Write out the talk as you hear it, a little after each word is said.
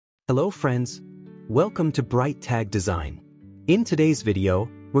Hello friends, welcome to Bright Tag Design. In today's video,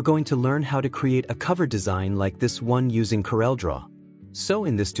 we're going to learn how to create a cover design like this one using Coreldraw. So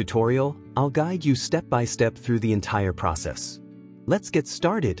in this tutorial, I'll guide you step by step through the entire process. Let's get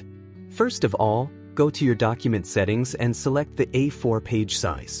started. First of all, go to your document settings and select the A4 page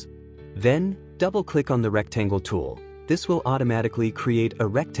size. Then, double-click on the rectangle tool. This will automatically create a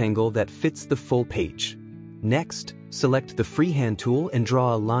rectangle that fits the full page. Next, select the freehand tool and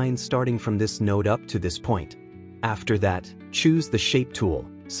draw a line starting from this node up to this point. After that, choose the shape tool.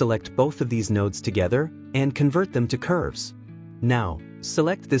 Select both of these nodes together and convert them to curves. Now,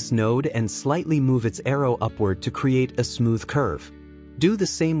 select this node and slightly move its arrow upward to create a smooth curve. Do the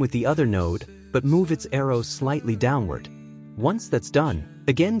same with the other node, but move its arrow slightly downward. Once that's done,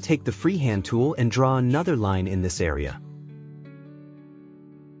 again take the freehand tool and draw another line in this area.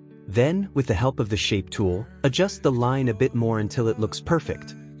 Then, with the help of the shape tool, adjust the line a bit more until it looks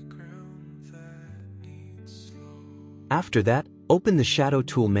perfect. After that, open the shadow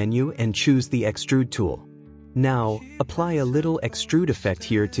tool menu and choose the extrude tool. Now, apply a little extrude effect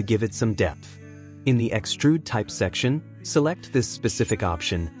here to give it some depth. In the extrude type section, select this specific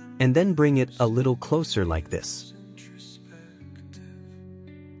option, and then bring it a little closer like this.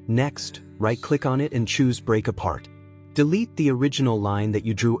 Next, right-click on it and choose Break Apart. Delete the original line that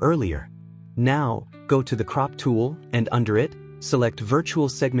you drew earlier. Now, go to the Crop tool, and under it, select Virtual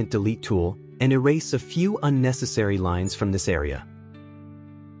Segment Delete tool, and erase a few unnecessary lines from this area.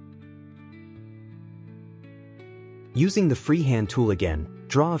 Using the freehand tool again,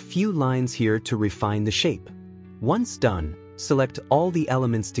 draw a few lines here to refine the shape. Once done, select all the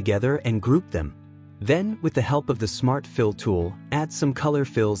elements together and group them. Then, with the help of the Smart Fill tool, add some color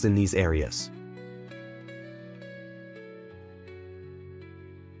fills in these areas.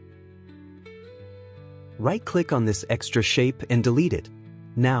 Right-click on this extra shape and delete it.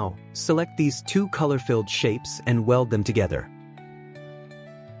 Now, select these two color-filled shapes and weld them together.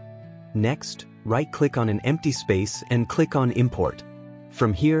 Next, right-click on an empty space and click on Import.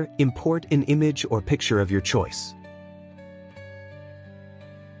 From here, import an image or picture of your choice.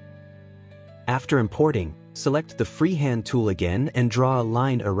 After importing, select the freehand tool again and draw a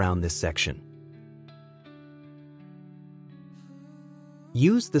line around this section.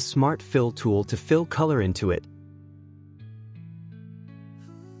 Use the Smart Fill tool to fill color into it.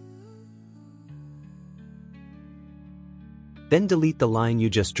 Then delete the line you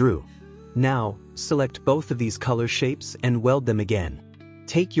just drew. Now, select both of these color shapes and weld them again.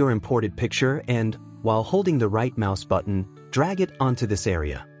 Take your imported picture and, while holding the right mouse button, drag it onto this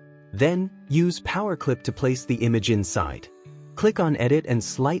area. Then, use Power Clip to place the image inside. Click on Edit and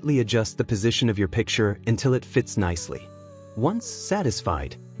slightly adjust the position of your picture until it fits nicely. Once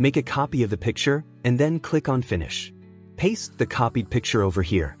satisfied, make a copy of the picture and then click on Finish. Paste the copied picture over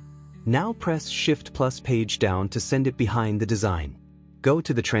here. Now press Shift plus Page down to send it behind the design. Go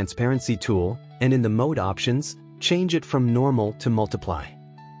to the Transparency tool and in the Mode options, change it from Normal to Multiply.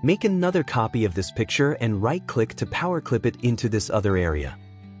 Make another copy of this picture and right-click to power clip it into this other area.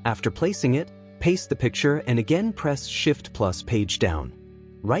 After placing it, paste the picture and again press Shift plus Page down.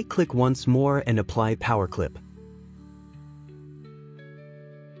 Right-click once more and apply Power Clip.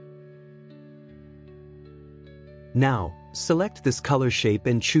 Now, select this color shape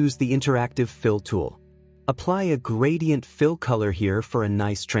and choose the Interactive Fill tool. Apply a gradient fill color here for a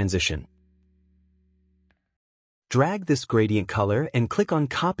nice transition. Drag this gradient color and click on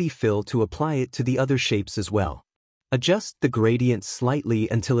Copy Fill to apply it to the other shapes as well. Adjust the gradient slightly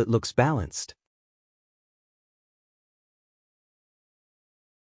until it looks balanced.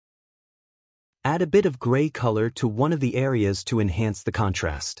 Add a bit of gray color to one of the areas to enhance the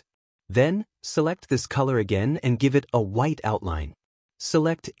contrast. Then, select this color again and give it a white outline.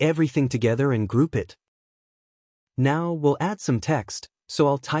 Select everything together and group it. Now we'll add some text, so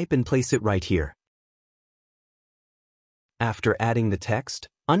I'll type and place it right here. After adding the text,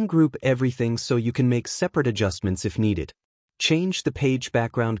 ungroup everything so you can make separate adjustments if needed. Change the page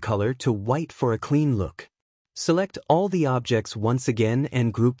background color to white for a clean look. Select all the objects once again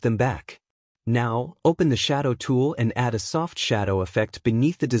and group them back. Now, open the Shadow tool and add a soft shadow effect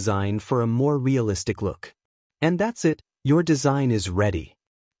beneath the design for a more realistic look. And that's it, your design is ready.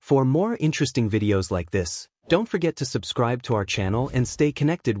 For more interesting videos like this, don't forget to subscribe to our channel and stay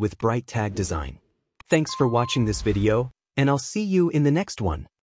connected with Bright Tag Design. Thanks for watching this video, and I'll see you in the next one.